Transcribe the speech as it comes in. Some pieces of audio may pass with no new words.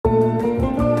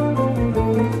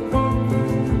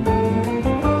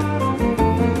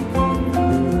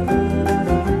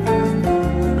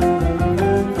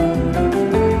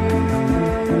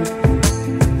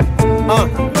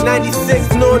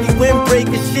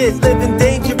shit, living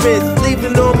dangerous,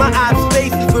 leaving all my ops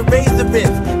faces with razor bits.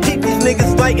 Keep these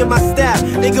niggas fighting my style,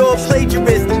 they go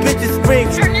plagiarist, the bitches scream.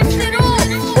 Turn this shit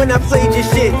off. When I played your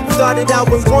shit, started out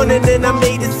with 1 and then I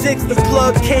made it 6. The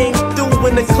plug came through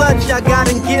in the clutch, I got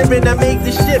in gear and I made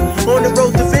the ship. On the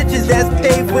road to bitches that's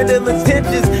paved with ill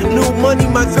intentions. New money,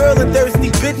 my girl and thirsty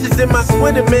bitches in my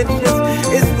Twitter mentions.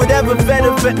 It's whatever,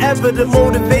 better forever, the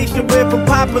motivation. We're from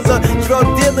popular drug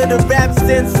dealer to rap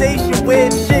sensation.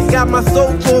 Weird shit got my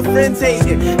so-called friends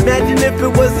hating. Imagine if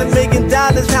it was $1 million,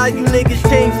 how you niggas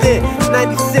changed it.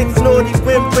 96 Nauti,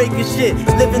 Windbreaker shit,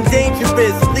 living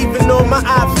dangerous, leaving all my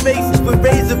ops faces with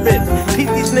razor rips. Keep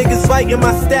these niggas fighting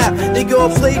my style, they go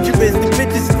plagiarist, the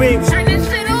bitches scream. Turn this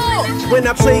shit off. When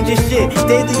I played your shit,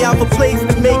 daily out for plays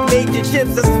to make major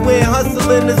chips. I swear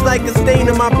hustling is like a stain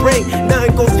in my brain.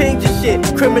 Nothing gon' change your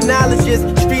shit. Criminologist,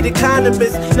 street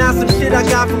economist. Now some shit I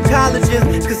got from colleges.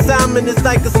 Consignment is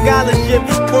like a scholarship.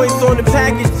 Points on the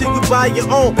package till you buy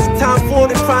your own. Time for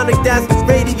the chronic, that's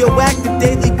radioactive.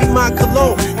 Daily be my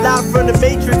cologne. Live from the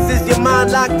matrix is your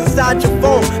mind locked inside your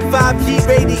phone. 5G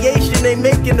radiation ain't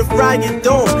making the riot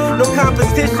dome. No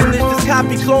competition, it's just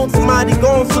copy clone. Somebody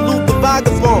gon' salute the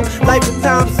vagabond. Life and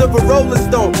times of a rolling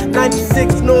stone.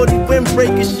 96 Nauti,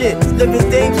 Windbreaker shit, living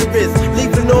dangerous,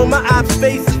 leaving all my ops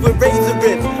faces with razor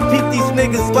rips. Keep these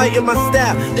niggas fighting my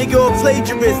style, they go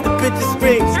plagiarist, the bitches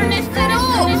scream. Turn this shit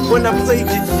off. When I played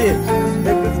your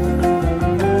shit.